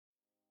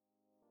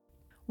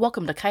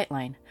Welcome to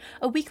KiteLine,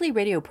 a weekly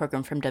radio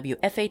program from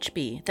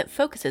WFHB that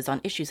focuses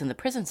on issues in the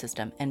prison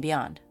system and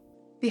beyond.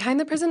 Behind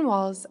the prison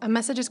walls, a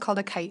message is called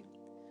a kite.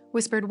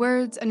 Whispered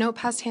words, a note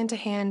passed hand to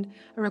hand,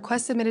 a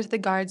request submitted to the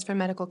guards for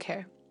medical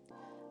care.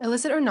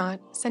 Illicit or not,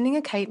 sending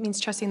a kite means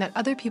trusting that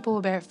other people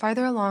will bear it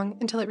farther along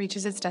until it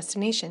reaches its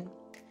destination.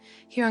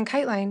 Here on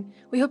KiteLine,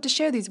 we hope to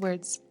share these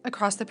words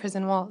across the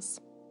prison walls.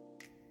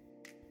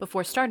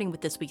 Before starting with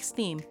this week's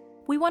theme,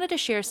 we wanted to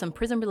share some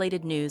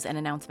prison-related news and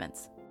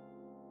announcements.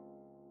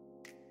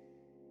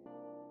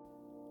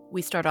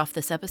 We start off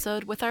this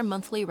episode with our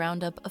monthly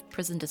roundup of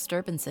prison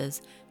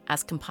disturbances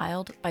as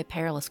compiled by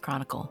Perilous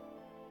Chronicle.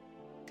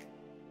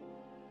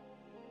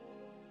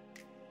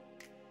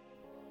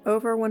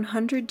 Over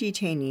 100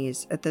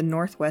 detainees at the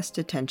Northwest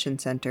Detention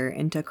Center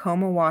in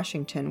Tacoma,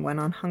 Washington went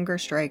on hunger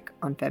strike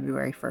on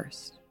February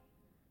 1st.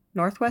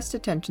 Northwest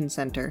Detention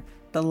Center,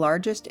 the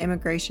largest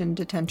immigration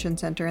detention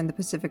center in the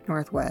Pacific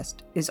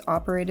Northwest, is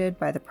operated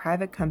by the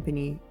private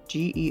company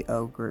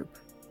GEO Group.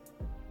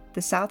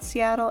 The South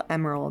Seattle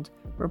Emerald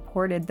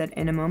reported that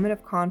in a moment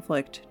of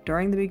conflict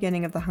during the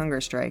beginning of the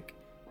hunger strike,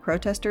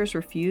 protesters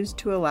refused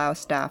to allow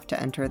staff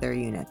to enter their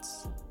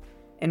units.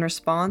 In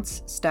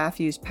response, staff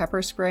used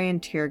pepper spray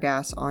and tear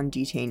gas on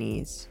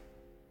detainees.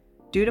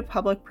 Due to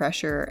public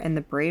pressure and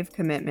the brave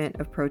commitment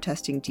of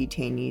protesting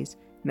detainees,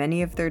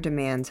 many of their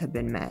demands have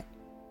been met.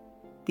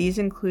 These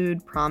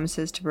include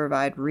promises to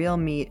provide real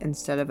meat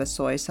instead of a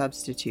soy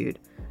substitute,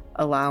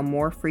 allow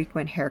more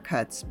frequent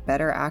haircuts,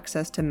 better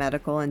access to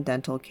medical and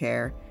dental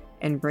care,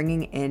 and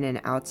bringing in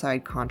an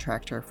outside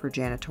contractor for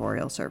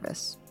janitorial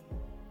service.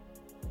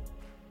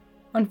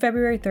 On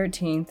February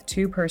 13th,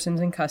 2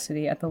 persons in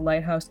custody at the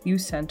Lighthouse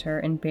Youth Center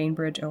in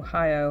Bainbridge,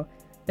 Ohio,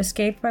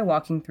 escaped by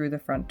walking through the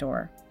front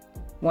door.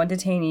 One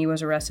detainee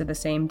was arrested the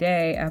same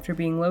day after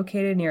being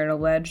located near an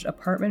alleged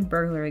apartment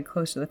burglary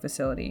close to the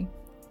facility.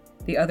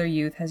 The other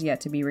youth has yet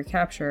to be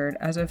recaptured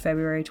as of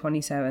February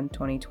 27,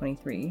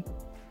 2023.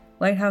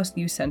 Lighthouse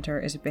Youth Center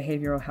is a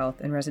behavioral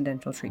health and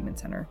residential treatment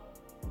center.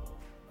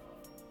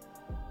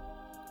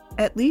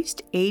 At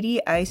least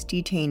 80 ICE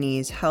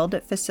detainees held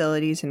at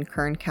facilities in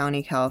Kern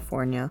County,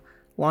 California,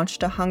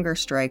 launched a hunger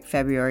strike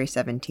February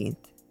 17th.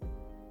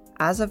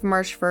 As of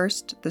March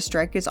 1st, the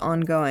strike is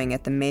ongoing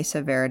at the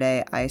Mesa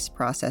Verde ICE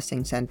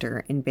Processing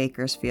Center in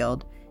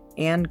Bakersfield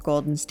and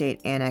Golden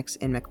State Annex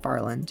in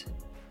McFarland.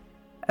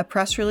 A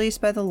press release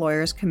by the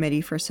Lawyers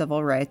Committee for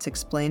Civil Rights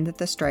explained that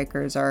the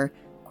strikers are,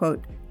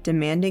 quote,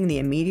 demanding the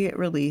immediate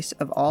release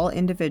of all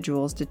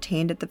individuals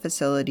detained at the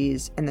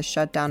facilities and the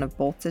shutdown of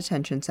both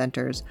detention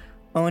centers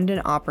owned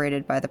and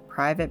operated by the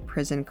private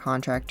prison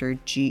contractor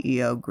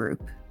GEO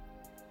Group.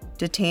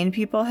 Detained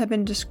people have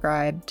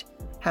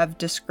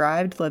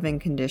described living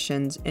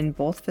conditions in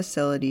both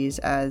facilities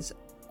as,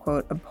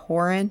 quote,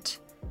 abhorrent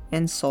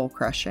and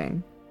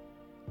soul-crushing.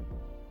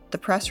 The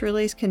press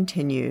release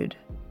continued,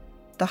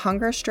 "The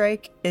hunger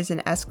strike is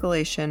an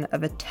escalation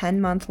of a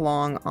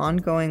 10-month-long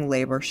ongoing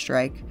labor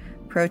strike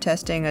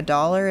protesting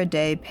 $1 a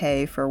day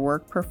pay for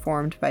work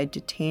performed by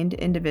detained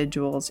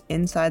individuals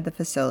inside the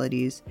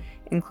facilities,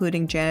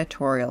 including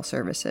janitorial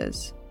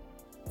services.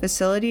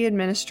 Facility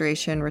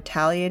administration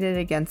retaliated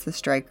against the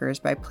strikers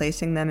by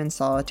placing them in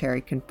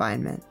solitary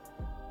confinement."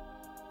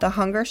 The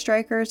hunger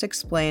strikers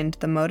explained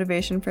the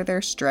motivation for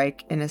their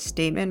strike in a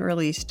statement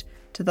released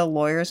to the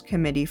Lawyers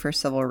Committee for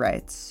Civil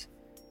Rights.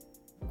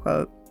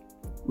 Quote,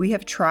 "We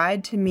have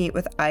tried to meet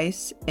with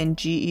ICE and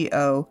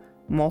GEO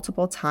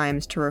multiple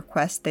times to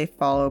request they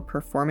follow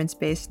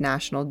performance-based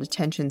national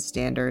detention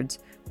standards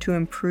to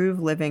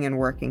improve living and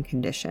working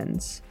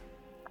conditions.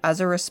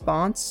 As a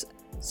response,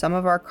 some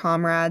of our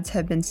comrades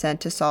have been sent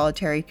to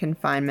solitary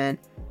confinement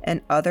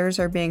and others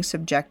are being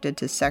subjected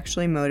to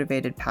sexually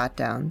motivated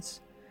pat-downs.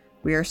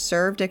 We are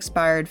served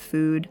expired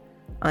food,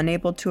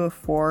 unable to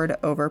afford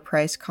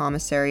overpriced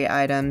commissary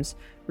items,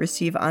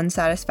 receive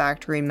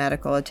unsatisfactory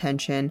medical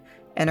attention,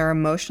 and are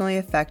emotionally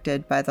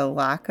affected by the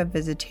lack of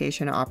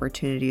visitation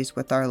opportunities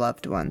with our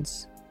loved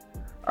ones.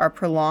 Our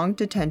prolonged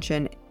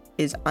detention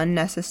is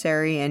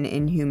unnecessary and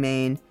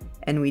inhumane,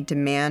 and we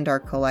demand our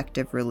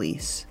collective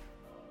release."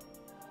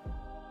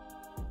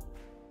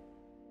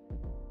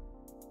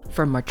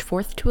 From March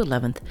 4th to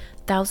 11th,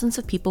 thousands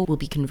of people will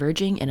be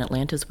converging in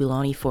Atlanta's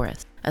Weelaunee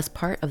Forest as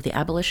part of the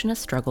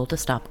abolitionist struggle to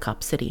stop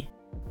Cop City.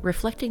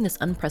 Reflecting this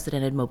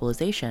unprecedented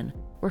mobilization,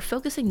 we're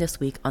focusing this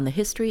week on the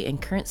history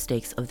and current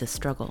stakes of this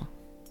struggle.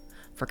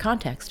 For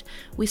context,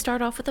 we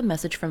start off with a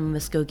message from a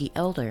Muskogee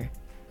elder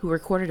who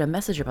recorded a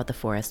message about the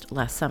forest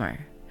last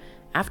summer.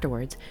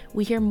 Afterwards,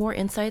 we hear more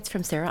insights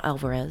from Sarah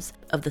Alvarez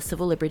of the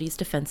Civil Liberties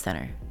Defense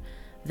Center.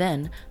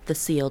 Then, the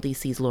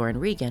CLDC's Lauren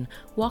Regan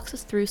walks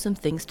us through some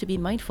things to be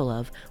mindful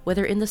of,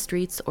 whether in the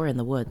streets or in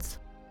the woods.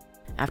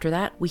 After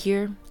that, we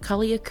hear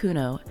Kali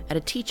Akuno at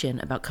a teach-in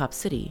about Cop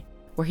City,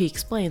 where he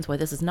explains why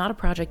this is not a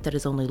project that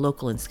is only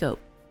local in scope.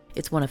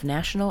 It's one of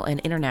national and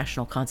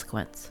international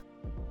consequence.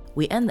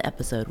 We end the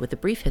episode with a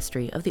brief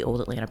history of the old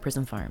Atlanta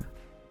prison farm.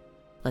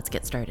 Let's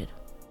get started.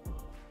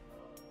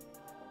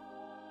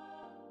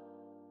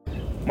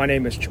 My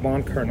name is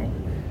Chabon Colonel,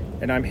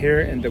 and I'm here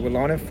in the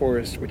Willamette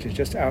Forest, which is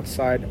just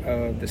outside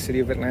of the city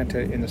of Atlanta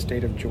in the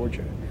state of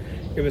Georgia.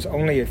 It was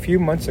only a few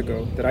months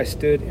ago that I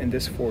stood in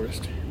this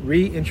forest,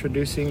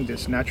 reintroducing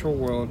this natural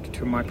world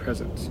to my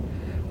presence.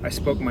 I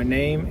spoke my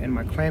name and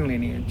my clan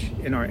lineage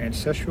in our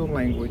ancestral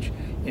language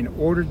in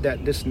order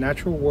that this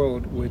natural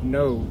world would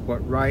know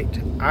what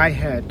right I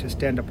had to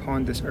stand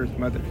upon this earth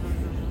mother.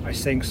 I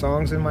sang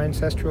songs in my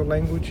ancestral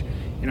language,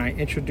 and I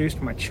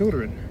introduced my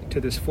children to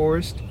this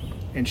forest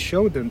and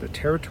showed them the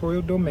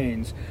territorial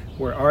domains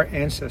where our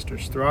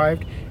ancestors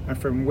thrived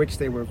and from which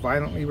they were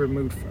violently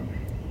removed from.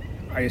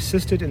 I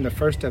assisted in the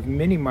first of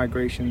many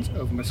migrations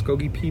of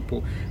Muskogee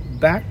people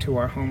back to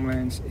our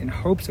homelands in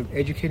hopes of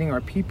educating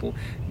our people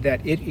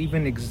that it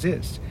even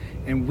exists,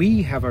 and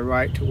we have a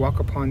right to walk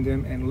upon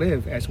them and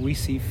live as we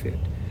see fit.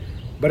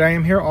 But I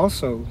am here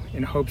also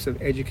in hopes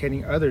of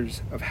educating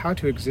others of how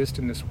to exist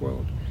in this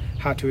world,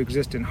 how to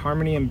exist in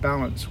harmony and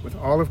balance with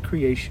all of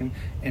creation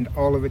and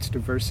all of its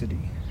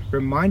diversity,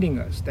 reminding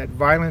us that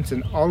violence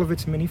in all of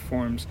its many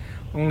forms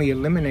only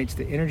eliminates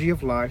the energy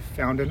of life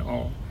found in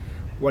all.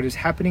 What is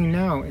happening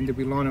now in the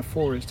Willamette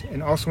Forest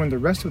and also in the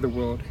rest of the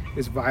world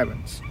is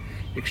violence.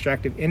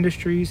 Extractive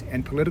industries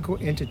and political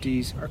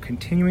entities are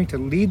continuing to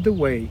lead the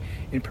way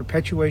in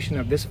perpetuation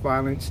of this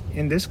violence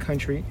in this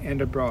country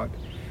and abroad.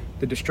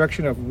 The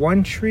destruction of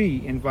one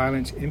tree in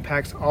violence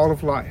impacts all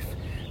of life.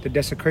 The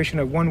desecration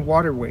of one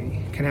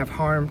waterway can have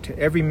harm to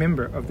every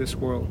member of this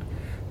world.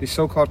 The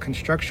so-called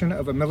construction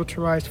of a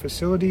militarized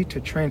facility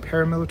to train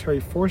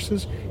paramilitary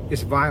forces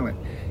is violent.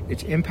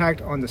 Its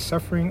impact on the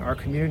suffering our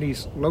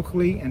communities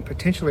locally and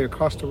potentially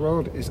across the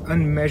world is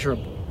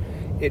unmeasurable.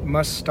 It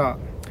must stop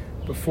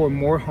before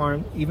more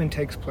harm even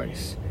takes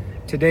place.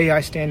 Today, I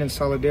stand in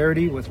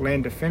solidarity with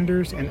land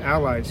defenders and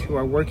allies who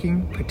are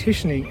working,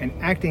 petitioning, and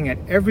acting at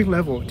every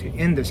level to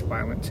end this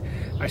violence.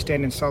 I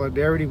stand in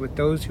solidarity with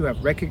those who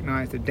have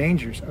recognized the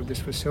dangers of this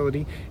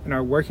facility and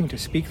are working to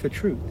speak the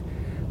truth.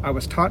 I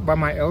was taught by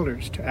my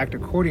elders to act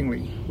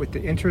accordingly with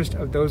the interest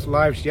of those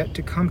lives yet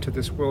to come to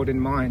this world in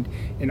mind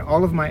in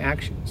all of my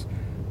actions.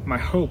 My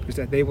hope is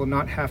that they will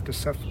not have to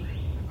suffer.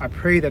 I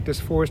pray that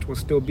this forest will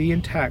still be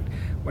intact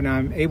when I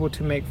am able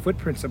to make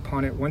footprints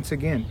upon it once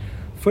again,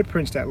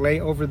 footprints that lay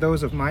over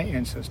those of my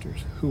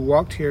ancestors who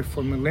walked here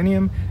for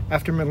millennium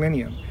after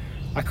millennium.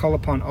 I call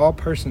upon all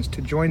persons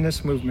to join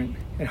this movement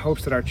in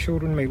hopes that our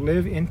children may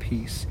live in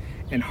peace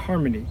and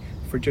harmony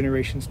for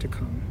generations to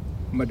come.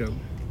 Mado.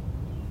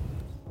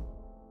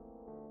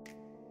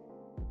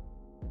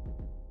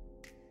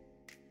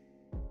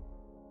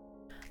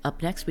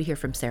 Up next, we hear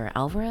from Sarah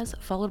Alvarez,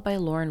 followed by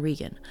Lauren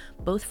Regan,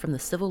 both from the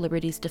Civil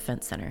Liberties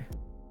Defense Center.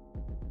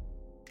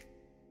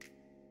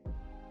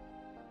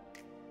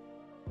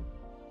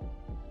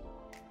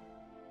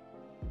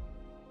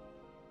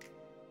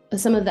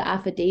 Some of the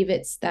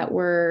affidavits that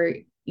were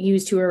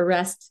used to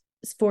arrest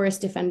forest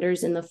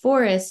defenders in the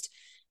forest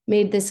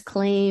made this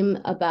claim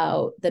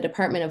about the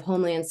Department of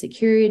Homeland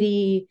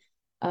Security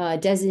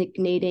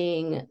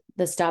designating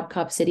the Stop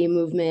Cop City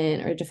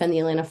movement or Defend the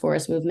Atlanta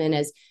Forest movement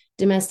as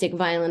domestic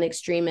violent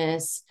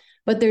extremists.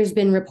 But there's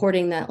been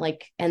reporting that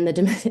and the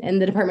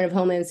Department of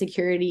Homeland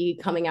Security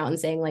coming out and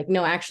saying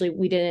no, actually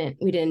we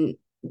didn't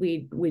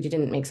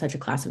make such a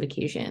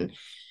classification.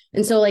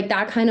 And so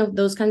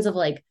those kinds of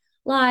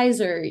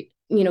lies or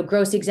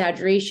gross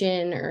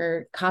exaggeration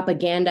or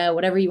propaganda,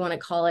 whatever you want to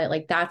call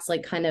it, that's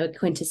kind of a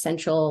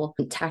quintessential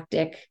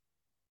tactic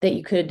that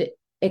you could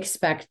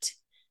expect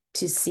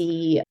to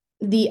see.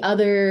 The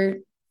other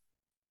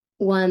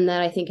one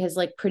that I think is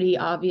pretty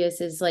obvious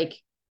is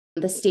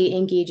the state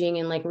engaging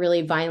in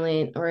really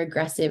violent or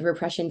aggressive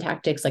repression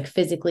tactics,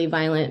 physically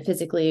violent,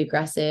 physically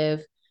aggressive.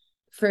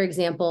 For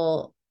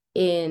example,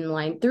 in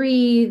Line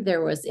 3,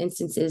 there was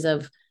instances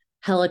of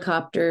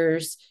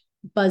helicopters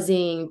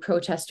buzzing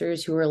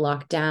protesters who were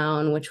locked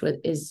down, which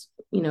is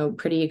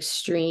pretty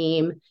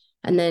extreme,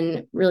 and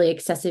then really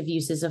excessive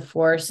uses of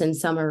force and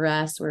some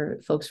arrests where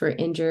folks were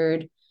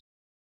injured.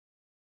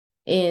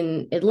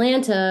 In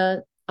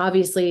Atlanta,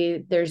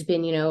 obviously there's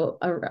been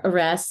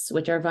arrests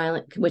which are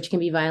violent, which can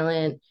be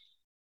violent,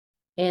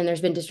 and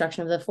there's been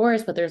destruction of the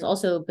forest, but there's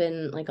also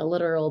been a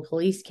literal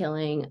police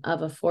killing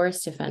of a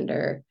forest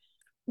defender,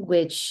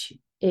 which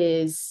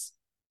is,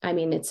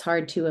 it's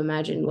hard to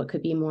imagine what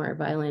could be more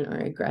violent or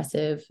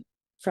aggressive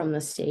from the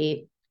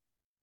state.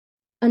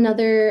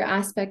 Another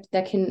aspect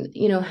that can,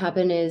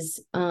 happen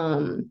is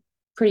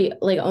pretty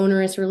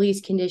onerous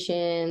release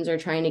conditions or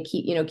trying to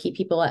keep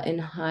people on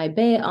high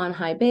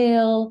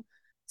bail.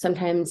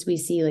 Sometimes we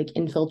see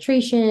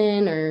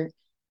infiltration or,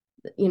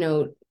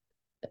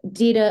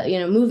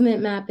 data,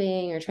 movement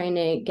mapping or trying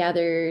to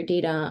gather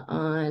data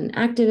on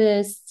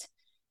activists,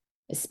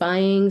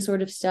 spying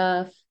sort of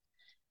stuff.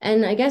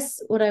 And I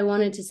guess what I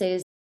wanted to say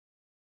is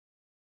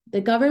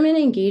the government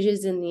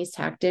engages in these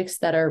tactics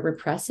that are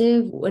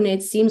repressive when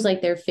it seems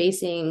like they're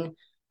facing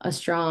a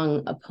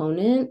strong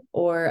opponent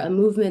or a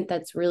movement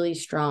that's really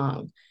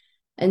strong.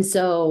 And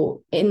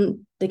so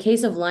in the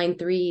case of Line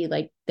 3,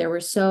 there were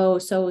so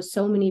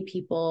many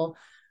people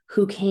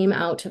who came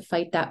out to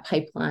fight that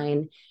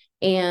pipeline.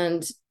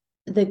 And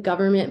the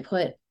government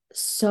put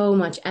so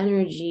much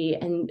energy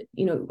and,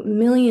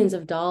 millions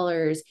of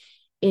dollars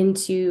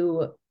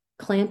into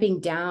clamping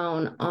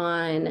down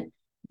on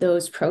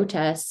those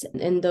protests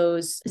and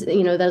those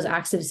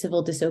acts of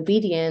civil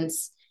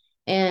disobedience.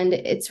 And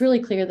it's really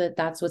clear that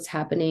that's what's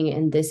happening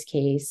in this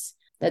case,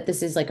 that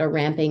this is like a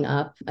ramping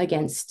up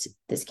against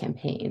this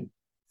campaign.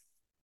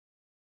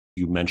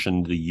 You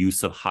mentioned the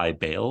use of high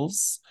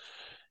bails,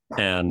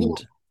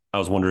 and I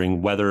was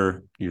wondering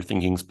whether you're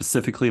thinking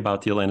specifically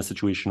about the Atlanta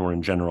situation or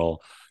in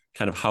general,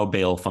 kind of how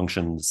bail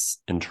functions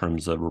in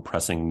terms of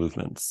repressing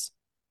movements.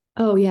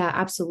 Oh, yeah,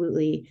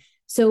 absolutely.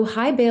 So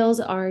high bails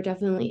are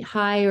definitely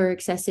high or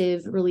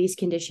excessive release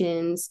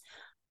conditions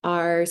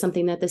are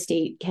something that the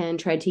state can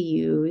try to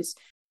use.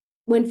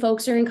 When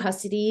folks are in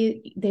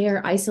custody, they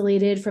are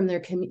isolated from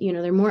their,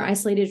 they're more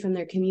isolated from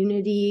their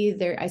community.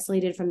 They're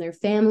isolated from their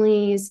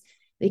families.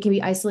 They can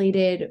be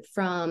isolated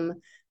from,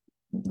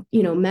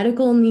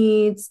 medical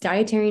needs,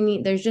 dietary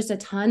needs. There's just a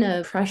ton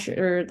of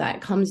pressure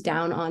that comes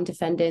down on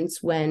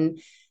defendants when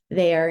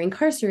they are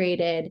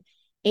incarcerated.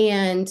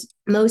 And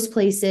most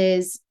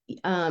places,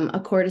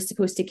 a court is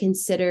supposed to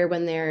consider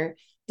when they're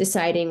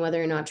deciding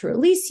whether or not to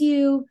release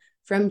you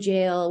from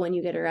jail when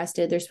you get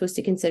arrested. They're supposed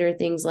to consider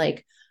things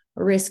like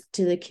risk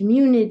to the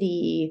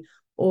community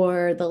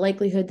or the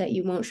likelihood that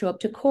you won't show up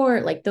to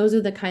court. Like those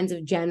are the kinds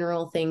of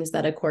general things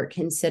that a court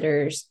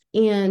considers.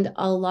 And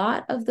a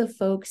lot of the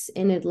folks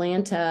in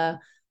Atlanta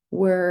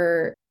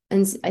were,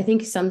 and I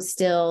think some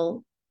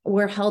still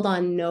were, held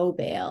on no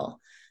bail.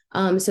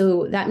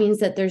 So that means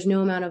that there's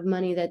no amount of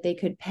money that they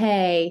could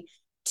pay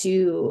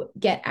to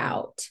get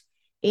out.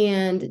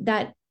 And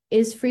that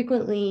is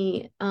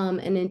frequently an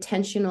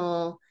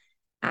intentional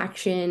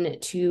action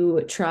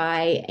to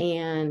try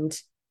and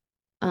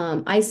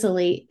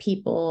isolate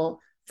people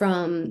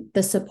from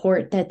the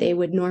support that they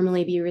would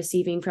normally be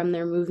receiving from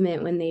their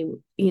movement when they,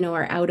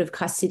 are out of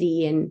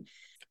custody. And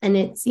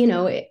it's,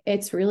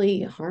 it's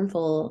really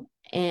harmful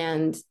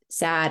and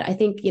sad. I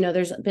think,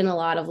 there's been a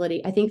lot of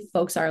I think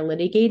folks are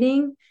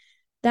litigating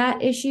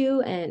that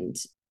issue and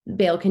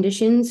bail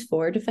conditions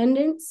for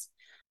defendants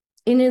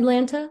in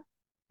Atlanta,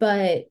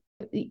 but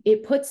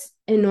it puts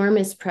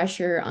enormous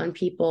pressure on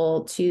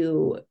people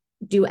to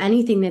do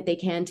anything that they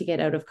can to get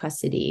out of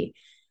custody.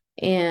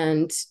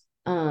 And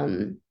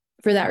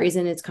for that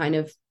reason, it's kind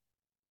of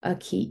a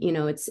key,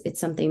 it's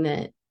something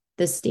that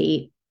the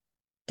state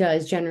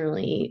does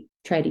generally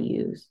try to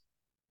use.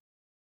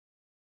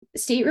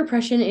 State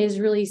repression is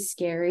really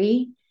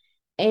scary,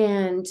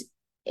 and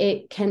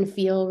it can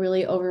feel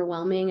really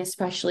overwhelming,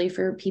 especially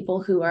for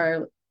people who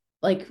are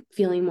like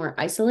feeling more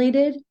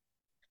isolated.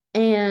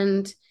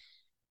 And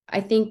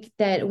I think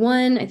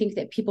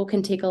that people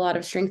can take a lot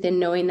of strength in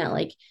knowing that,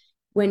 like,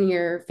 when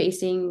you're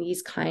facing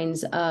these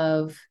kinds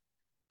of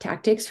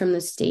tactics from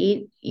the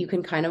state, you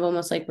can kind of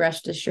almost like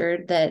rest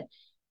assured that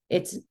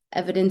it's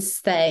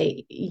evidence that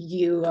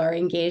you are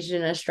engaged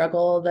in a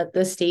struggle that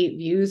the state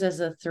views as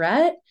a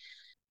threat.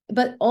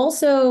 But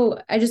also,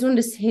 I just wanted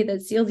to say that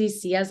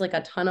CLDC has like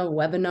a ton of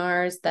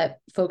webinars that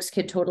folks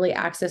could totally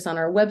access on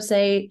our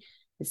website,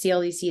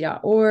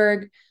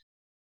 cldc.org.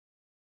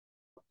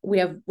 We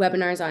have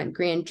webinars on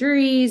grand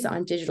juries,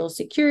 on digital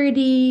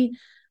security.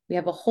 We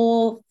have a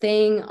whole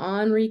thing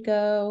on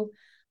RICO.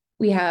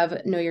 We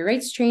have Know Your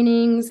Rights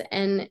trainings.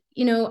 And,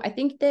 I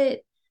think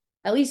that,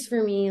 at least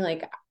for me,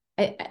 like,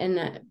 I don't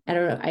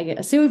know, I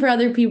assume for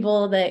other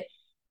people that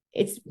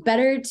it's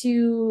better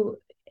to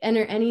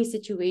enter any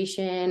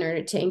situation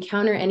or to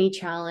encounter any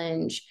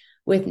challenge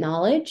with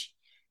knowledge.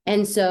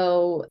 And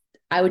so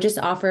I would just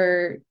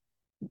offer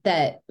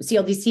that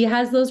CLDC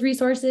has those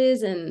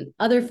resources and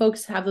other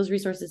folks have those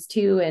resources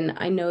too. And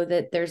I know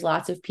that there's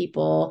lots of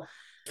people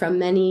from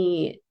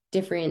many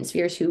different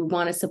spheres who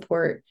want to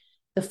support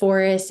the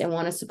forest and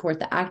want to support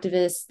the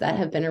activists that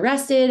have been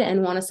arrested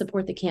and want to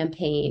support the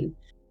campaign.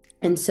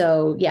 And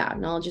so, yeah,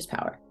 knowledge is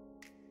power.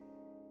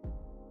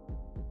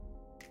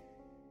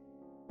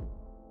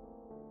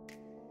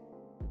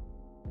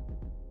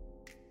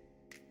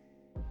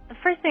 The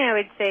first thing I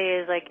would say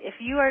is, like, if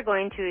you are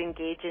going to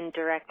engage in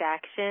direct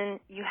action,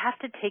 you have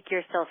to take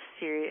yourself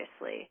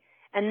seriously.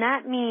 And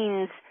that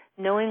means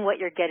knowing what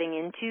you're getting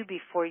into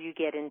before you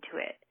get into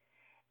it.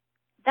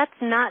 That's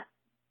not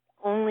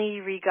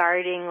only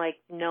regarding, like,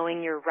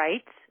 knowing your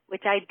rights,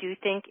 which I do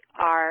think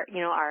are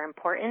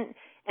important.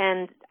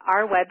 And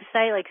our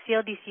website, like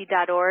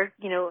cldc.org,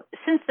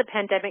 since the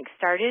pandemic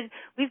started,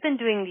 we've been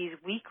doing these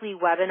weekly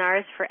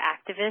webinars for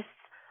activists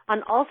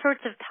on all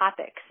sorts of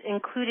topics,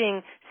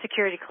 including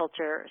security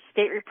culture,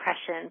 state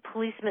repression,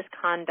 police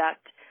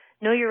misconduct,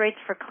 know your rights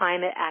for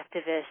climate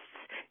activists,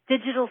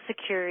 digital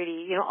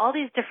security, all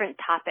these different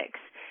topics.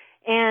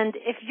 And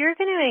if you're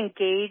going to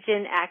engage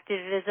in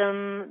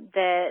activism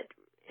that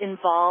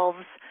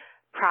involves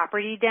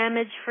property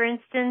damage, for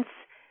instance,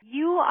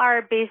 you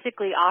are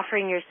basically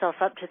offering yourself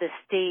up to the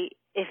state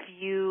if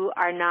you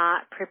are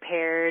not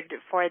prepared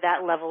for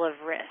that level of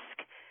risk.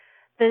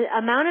 The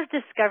amount of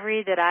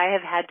discovery that I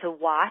have had to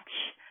watch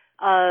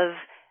of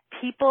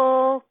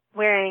people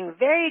wearing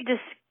very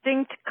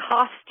distinct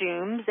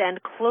costumes and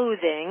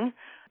clothing,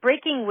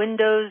 breaking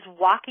windows,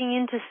 walking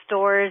into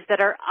stores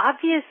that are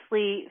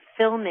obviously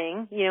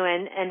filming,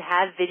 and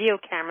have video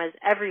cameras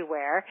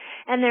everywhere,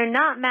 and they're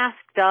not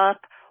masked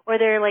up, or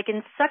they're like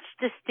in such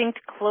distinct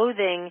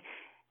clothing.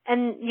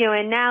 And,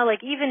 and now,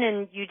 like, even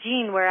in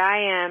Eugene where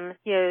I am,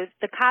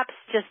 the cops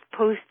just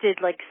posted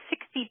like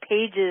 60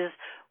 pages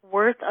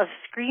worth of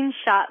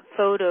screenshot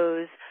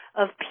photos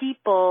of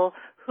people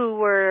who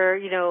were,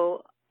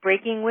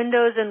 breaking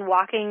windows and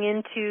walking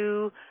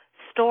into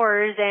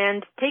stores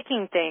and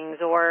taking things,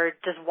 or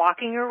just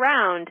walking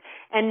around.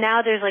 And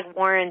now there's like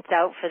warrants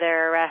out for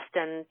their arrest,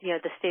 and,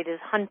 the state is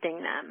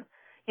hunting them.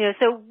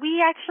 So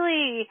we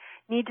actually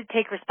need to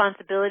take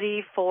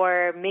responsibility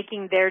for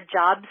making their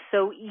jobs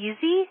so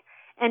easy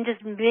and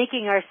just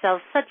making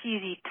ourselves such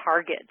easy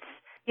targets.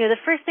 The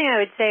first thing I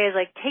would say is,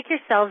 like, take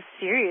yourselves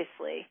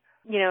seriously,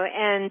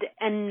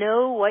 and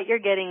know what you're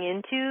getting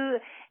into,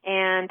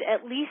 and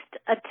at least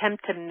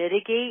attempt to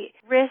mitigate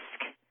risk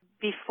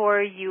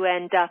before you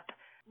end up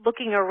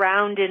looking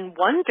around in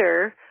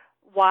wonder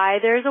why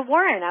there's a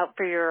warrant out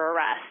for your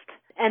arrest,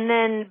 and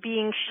then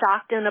being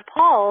shocked and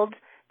appalled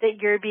that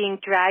you're being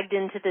dragged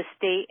into the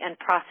state and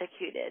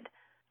prosecuted.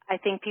 I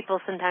think people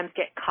sometimes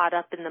get caught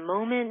up in the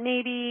moment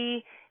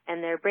maybe,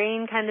 and their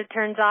brain kind of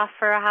turns off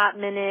for a hot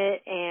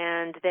minute,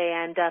 and they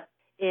end up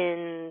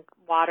in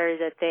water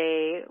that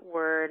they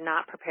were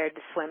not prepared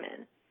to swim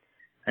in.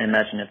 I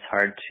imagine it's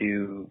hard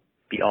to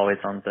be always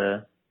on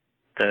the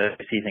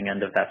receiving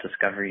end of that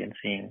discovery and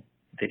seeing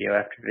video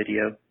after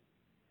video.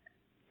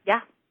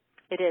 Yeah,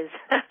 it is.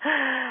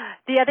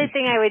 The other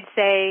thing I would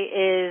say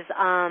is,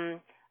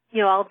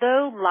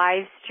 although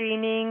live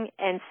streaming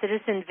and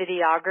citizen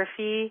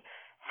videography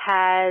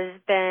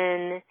has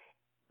been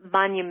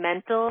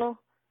monumental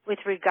with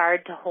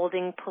regard to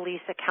holding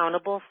police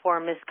accountable for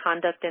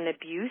misconduct and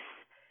abuse,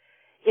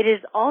 it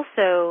is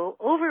also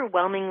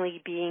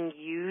overwhelmingly being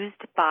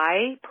used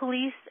by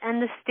police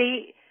and the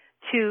state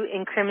to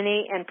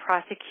incriminate and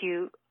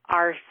prosecute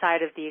our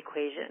side of the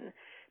equation.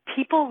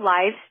 People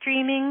live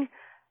streaming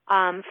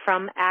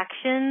from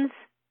actions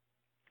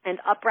and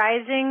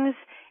uprisings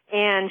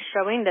and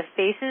showing the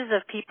faces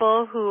of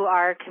people who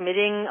are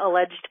committing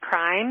alleged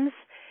crimes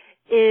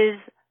is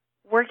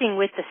working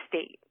with the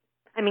state.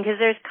 I mean, because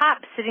there's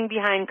cops sitting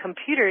behind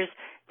computers.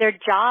 Their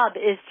job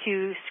is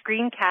to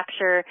screen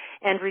capture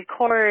and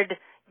record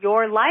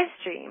your live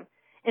stream.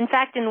 In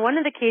fact, in one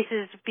of the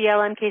cases,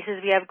 BLM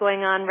cases we have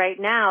going on right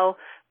now,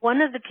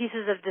 one of the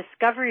pieces of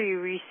discovery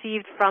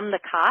received from the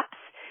cops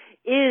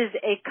is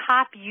a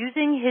cop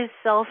using his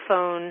cell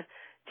phone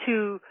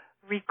to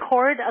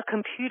record a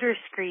computer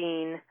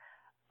screen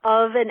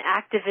of an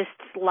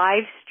activist's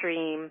live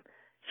stream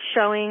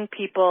showing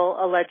people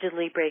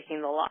allegedly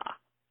breaking the law.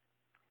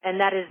 And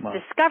that is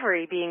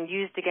discovery being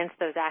used against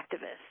those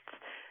activists.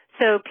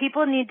 So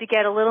people need to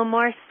get a little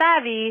more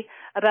savvy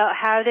about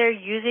how they're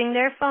using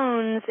their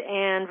phones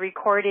and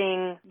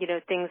recording,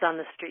 things on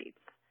the streets.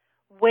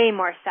 Way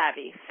more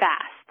savvy,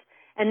 fast.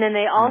 And then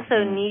they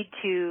also need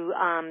to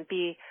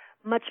be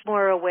much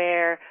more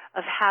aware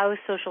of how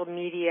social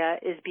media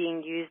is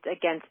being used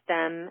against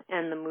them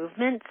and the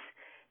movements,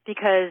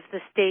 because the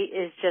state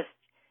is just,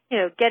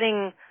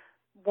 getting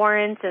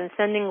warrants and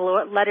sending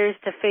letters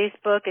to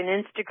Facebook and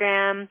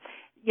Instagram.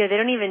 They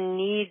don't even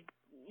need,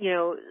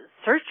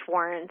 search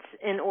warrants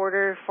in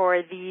order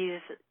for these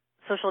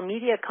social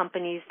media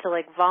companies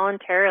to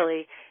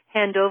voluntarily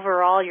hand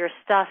over all your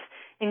stuff,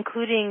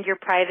 including your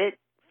private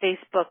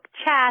Facebook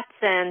chats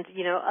and,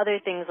 other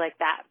things like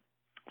that.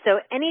 So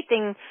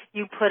anything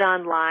you put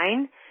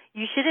online,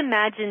 you should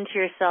imagine to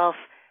yourself,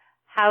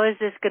 how is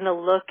this going to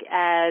look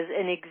as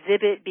an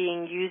exhibit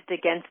being used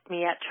against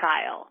me at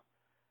trial?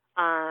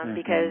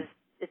 Because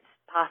it's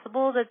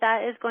possible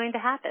that is going to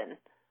happen.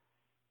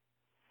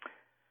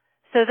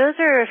 So those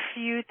are a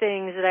few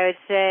things that I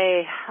would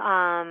say,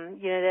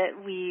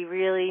 that we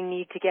really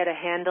need to get a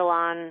handle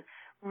on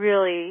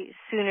really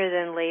sooner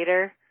than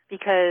later,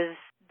 because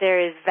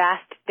there is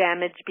vast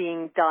damage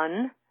being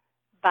done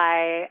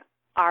by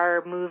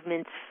our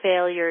movement's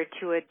failure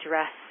to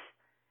address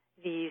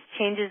these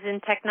changes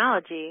in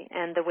technology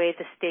and the way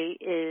the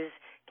state is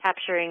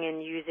capturing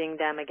and using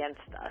them against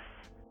us.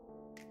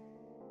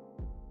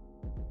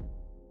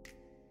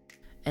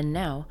 And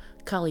now,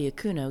 Kali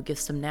Akuno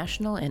gives some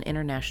national and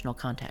international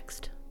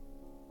context.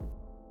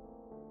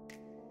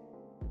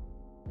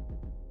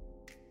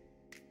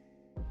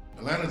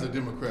 Atlanta's a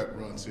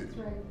Democrat-run city. That's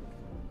right.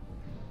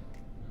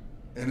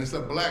 And it's a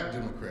black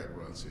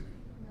Democrat-run city.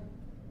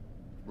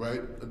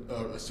 Right?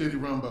 A city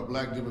run by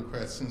black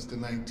Democrats since the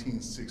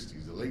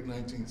 1960s, the late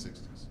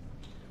 1960s.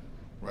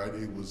 Right?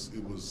 It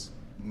was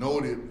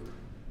noted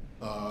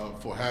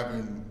for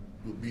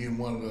being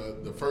one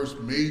of the first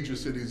major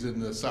cities in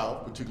the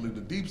South, particularly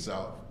the Deep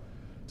South,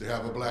 to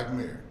have a black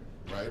mayor,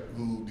 right?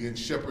 Who then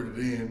shepherded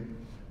in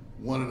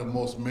one of the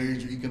most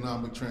major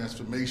economic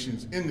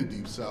transformations in the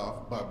Deep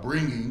South by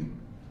bringing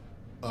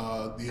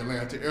the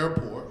Atlanta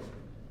airport,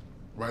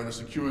 right, and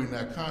securing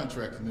that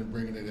contract and then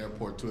bringing that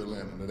airport to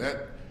Atlanta. Now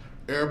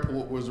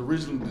airport was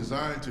originally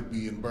designed to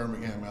be in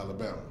Birmingham,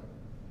 Alabama.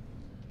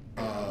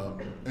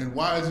 And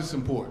why is this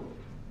important?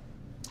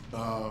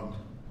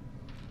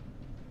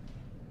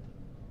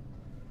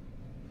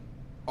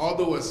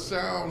 Although it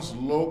sounds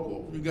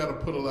local, you got to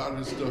put a lot of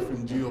this stuff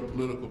in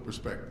geopolitical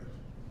perspective,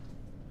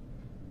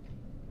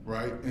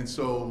 right? And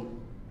so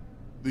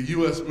the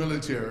U.S.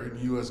 military and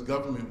the U.S.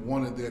 government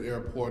wanted that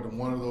airport in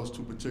one of those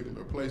two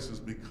particular places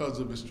because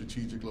of its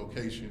strategic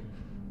location,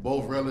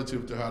 both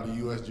relative to how the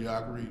U.S.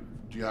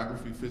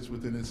 geography fits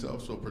within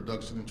itself, so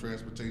production and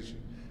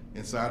transportation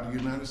inside the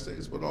United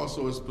States, but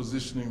also its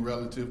positioning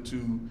relative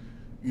to,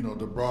 you know,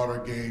 the broader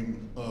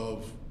game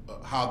of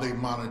how they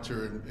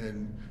monitor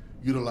and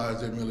utilize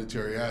their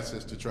military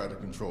assets to try to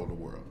control the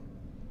world.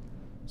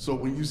 So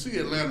when you see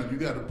Atlanta, you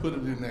got to put it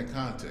in that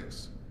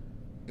context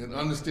and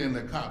understand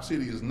that Cop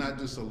City is not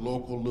just a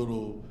local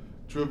little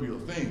trivial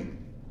thing.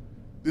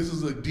 This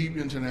is a deep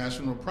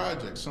international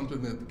project,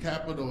 something that the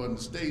Capitol and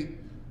the state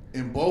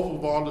and both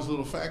of all these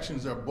little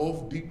factions are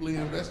both deeply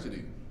invested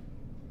in,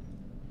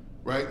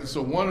 right? And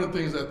so one of the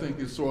things I think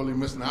is sorely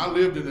missing, I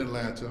lived in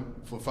Atlanta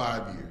for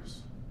 5 years.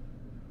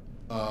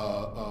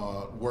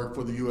 Worked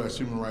for the U.S.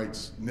 Human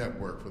Rights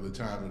Network for the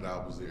time that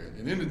I was there.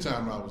 And in the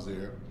time I was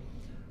there,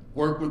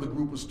 worked with a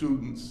group of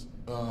students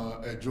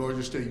at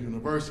Georgia State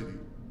University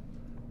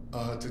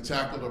to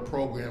tackle a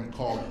program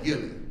called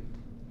GILLI.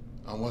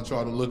 I want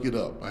y'all to look it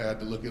up. I had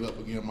to look it up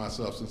again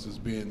myself since it's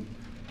been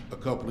a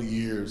couple of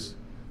years.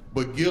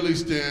 But GILLI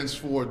stands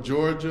for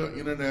Georgia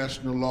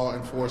International Law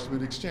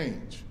Enforcement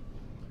Exchange.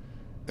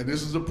 And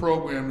this is a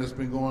program that's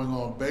been going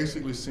on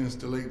basically since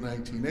the late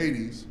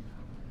 1980s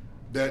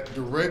that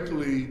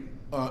directly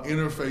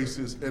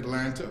interfaces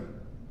Atlanta,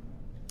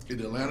 the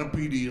Atlanta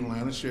PD,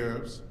 Atlanta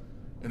sheriffs,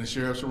 and the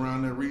sheriffs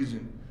around that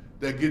region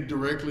that get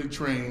directly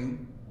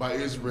trained by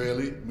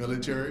Israeli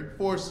military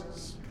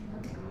forces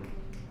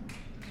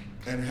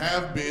and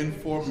have been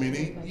for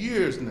many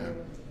years now.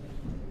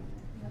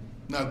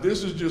 Now,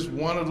 this is just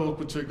one of those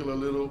particular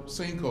little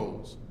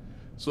sinkholes.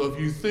 So if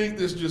you think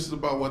this is just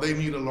about, well, they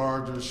need a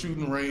larger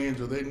shooting range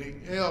or they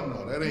need, hell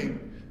no, that ain't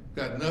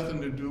got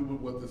nothing to do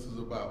with what this is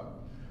about.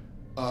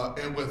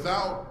 And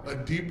without a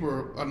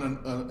deeper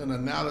an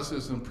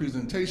analysis and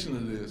presentation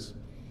of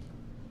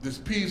this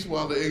piece,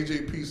 while the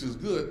AJ piece is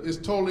good, is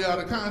totally out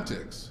of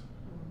context.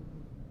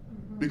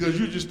 Because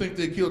you just think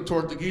they killed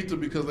Tortuguita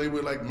because they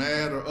were like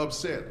mad or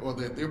upset, or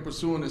that they're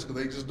pursuing this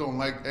because they just don't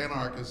like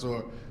anarchists,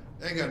 or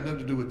ain't got nothing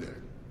to do with that.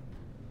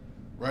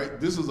 Right?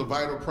 This is a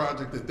vital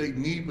project that they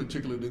need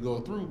particularly to go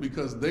through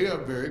because they are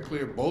very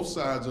clear, both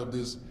sides of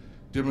this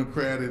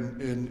Democrat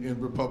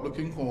and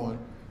Republican coin,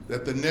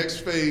 that the next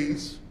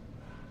phase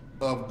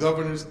of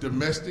governance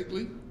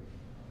domestically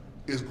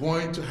is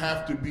going to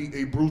have to be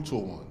a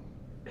brutal one.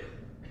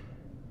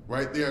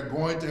 Right? They are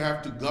going to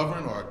have to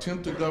govern or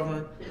attempt to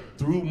govern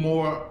through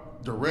more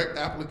direct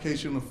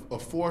application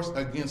of force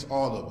against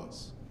all of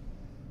us.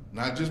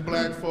 Not just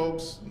black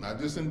folks, not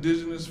just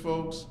indigenous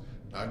folks,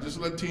 not just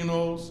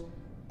Latinos,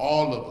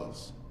 all of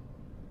us.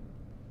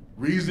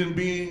 Reason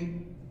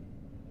being,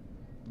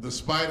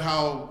 despite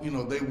how,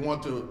 they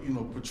want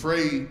to,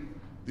 portray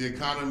the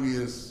economy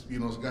as,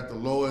 it's got the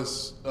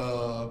lowest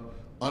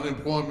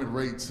unemployment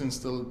rate since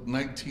the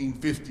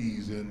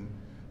 1950s, and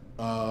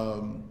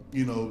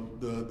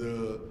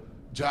the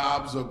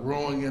jobs are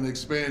growing and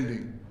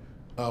expanding,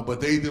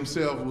 but they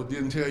themselves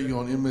didn't tell you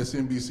on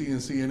MSNBC and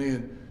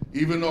CNN,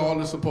 even though all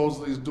this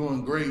supposedly is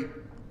doing great,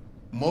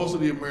 most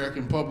of the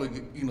American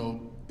public,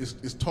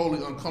 is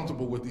totally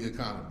uncomfortable with the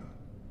economy.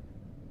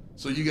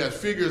 So you got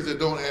figures that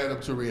don't add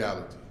up to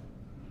reality,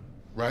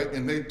 right?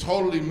 And they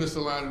totally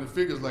misalign the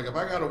figures. Like if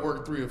I got to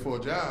work 3 or 4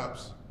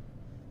 jobs,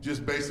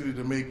 just basically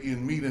to make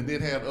ends meet, and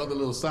then have other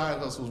little side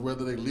hustles,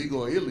 whether they're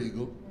legal or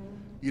illegal,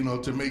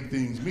 to make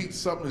things meet,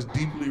 something is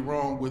deeply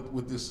wrong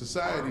with this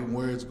society and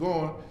where it's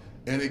going,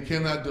 and it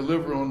cannot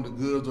deliver on the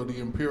goods or the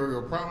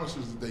imperial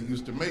promises that they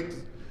used to make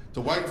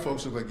to white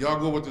folks. It's like, y'all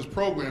go with this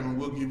program and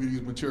we'll give you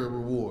these material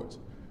rewards.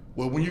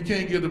 Well, when you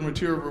can't give the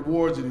material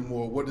rewards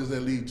anymore, what does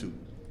that lead to?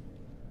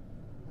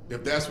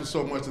 If that's what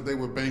so much that they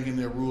were banking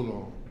their rule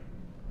on,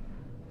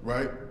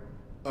 right?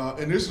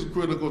 And this is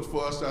critical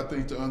for us, I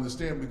think, to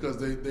understand,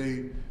 because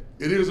it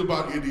is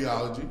about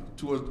ideology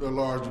to a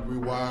large degree,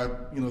 why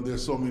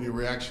there's so many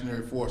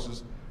reactionary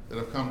forces that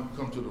have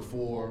come to the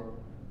fore,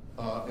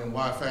 and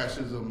why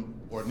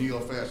fascism or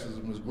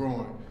neo-fascism is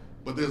growing.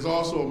 But there's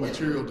also a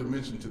material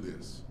dimension to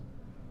this.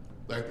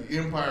 Like the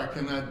empire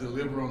cannot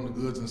deliver on the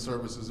goods and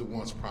services it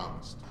once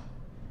promised,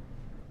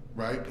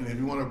 right? And if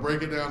you want to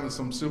break it down in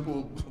some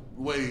simple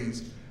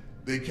ways,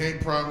 they can't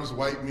promise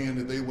white men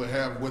that they would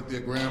have what their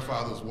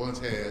grandfathers once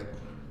had,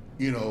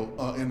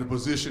 in the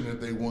position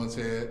that they once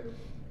had.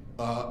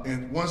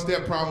 And once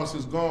that promise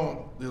is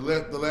gone, the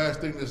last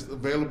thing that's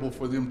available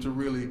for them to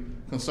really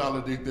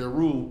consolidate their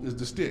rule is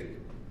the stick.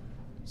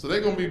 So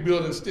they're going to be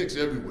building sticks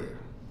everywhere.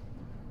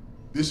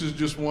 This is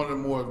just one of the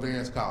more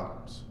advanced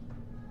columns.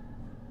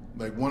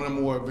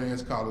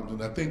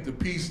 And I think the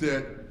piece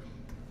that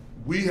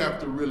we have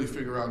to really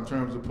figure out in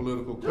terms of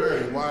political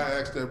clarity, why I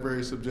asked that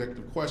very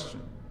subjective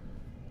question,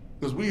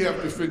 Because we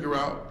have to figure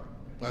out,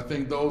 I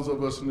think those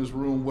of us in this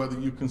room, whether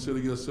you consider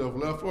yourself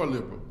left or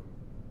liberal,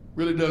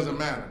 really doesn't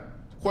matter.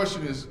 The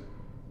question is,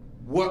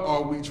 what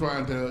are we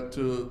trying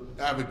to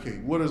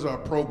advocate? What is our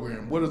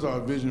program? What is our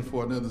vision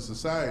for another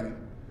society,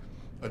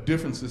 a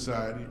different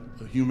society,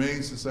 a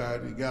humane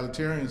society,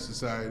 egalitarian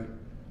society?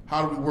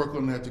 How do we work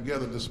on that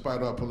together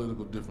despite our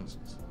political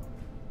differences?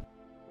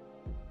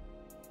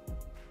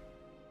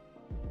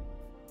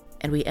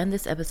 And we end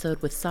this episode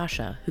with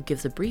Sasha, who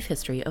gives a brief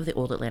history of the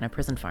Old Atlanta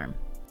Prison Farm.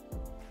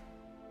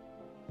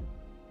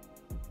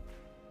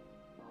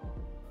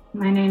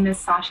 My name is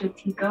Sasha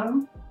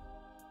Tico.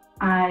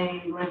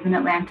 I live in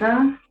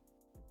Atlanta.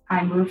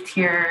 I moved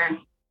here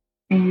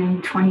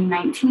in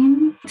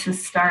 2019 to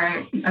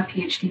start a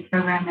PhD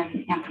program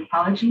in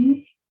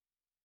anthropology.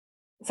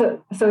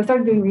 So I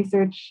started doing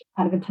research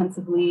kind of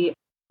intensively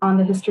on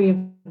the history of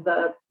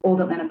the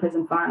Old Atlanta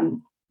Prison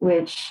Farm,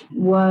 which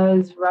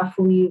was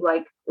roughly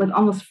like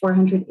almost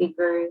 400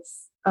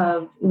 acres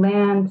of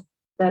land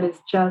that is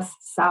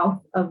just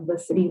south of the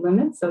city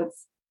limits. So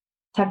it's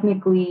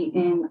technically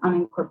in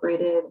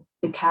unincorporated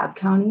DeKalb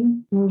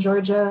County in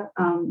Georgia,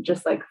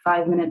 just like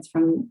 5 minutes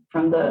from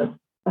the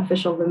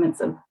official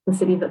limits of the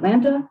city of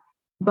Atlanta,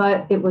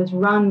 but it was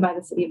run by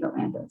the city of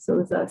Atlanta. So it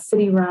was a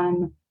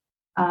city-run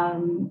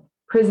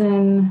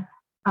prison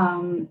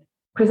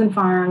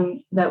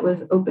farm that was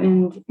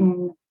opened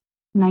in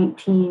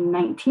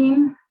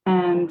 1919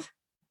 and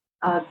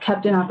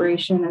kept in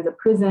operation as a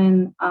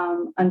prison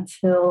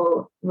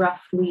until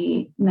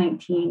roughly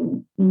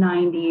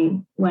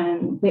 1990,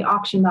 when they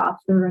auctioned off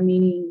the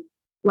remaining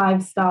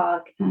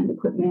livestock and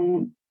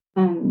equipment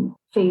and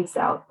phased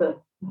out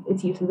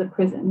its use as a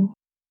prison.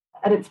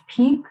 At its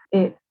peak,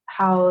 it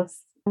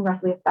housed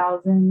roughly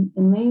 1,000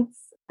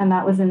 inmates, and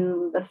that was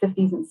in the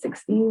 50s and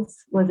 60s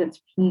was its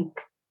peak,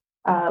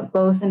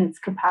 both in its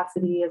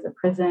capacity as a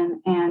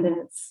prison and in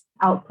its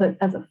output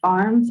as a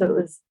farm. So it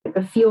was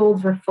the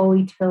fields were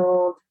fully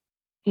tilled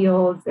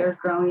fields. They're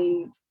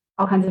growing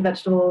all kinds of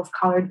vegetables,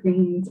 collard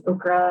greens,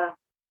 okra,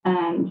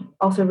 and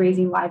also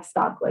raising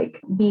livestock like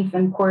beef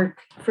and pork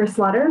for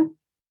slaughter.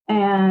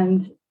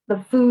 And the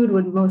food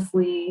would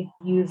mostly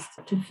used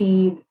to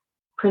feed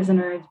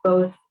prisoners,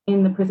 both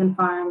in the prison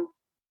farm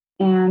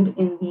and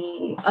in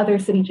the other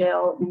city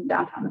jail in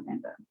downtown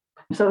Atlanta.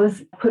 So it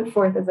was put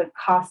forth as a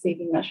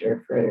cost-saving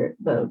measure for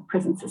the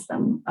prison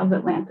system of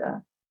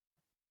Atlanta.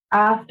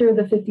 After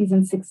the 50s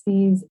and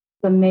 60s,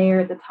 the mayor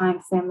at the time,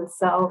 Sam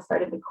Lassell,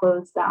 started to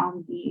close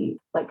down the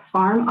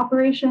farm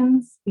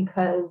operations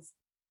because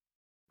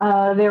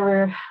there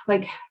were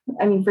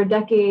for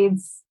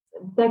decades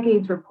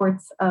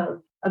reports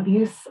of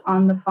abuse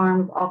on the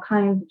farm of all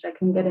kinds, which I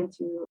can get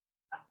into.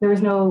 There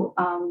was no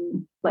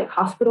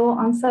hospital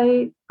on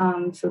site,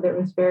 so there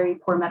was very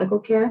poor medical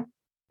care,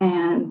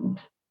 and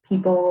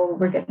people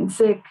were getting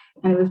sick,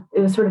 and it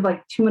was sort of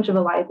too much of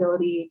a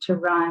liability to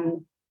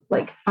run,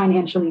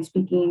 financially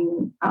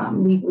speaking,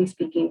 legally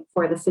speaking,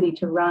 for the city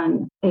to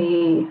run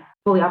a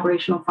fully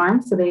operational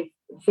farm. So they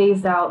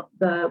phased out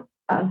the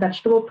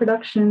vegetable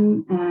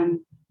production and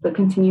the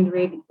continued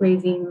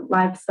raising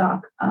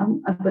livestock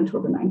up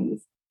until the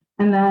 90s.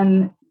 And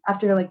then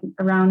after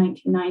around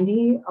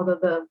 1990,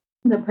 although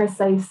the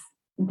precise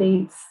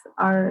dates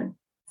are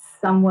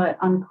somewhat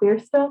unclear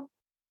still,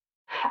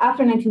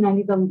 after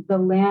 1990, the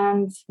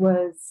land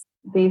was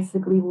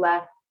basically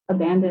left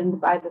abandoned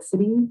by the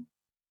city.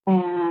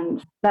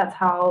 And that's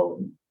how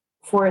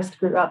forest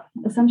grew up,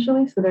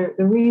 essentially. So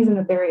the reason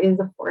that there is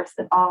a forest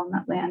at all on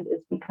that land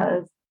is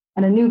because,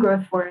 and a new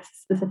growth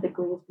forest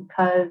specifically, is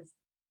because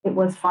it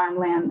was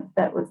farmland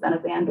that was then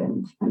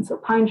abandoned. And so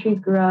pine trees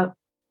grew up,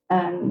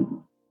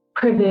 and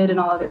privet and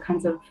all other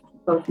kinds of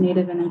both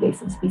native and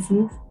invasive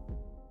species.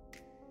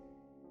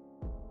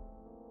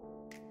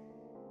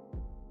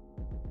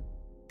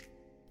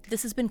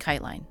 This has been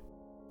KiteLine.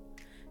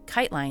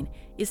 KiteLine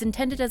is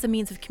intended as a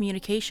means of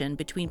communication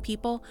between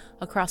people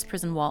across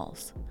prison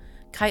walls.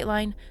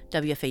 KiteLine,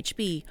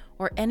 WFHB,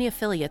 or any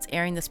affiliates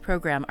airing this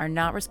program are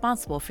not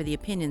responsible for the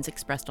opinions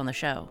expressed on the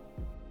show.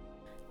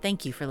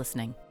 Thank you for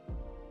listening.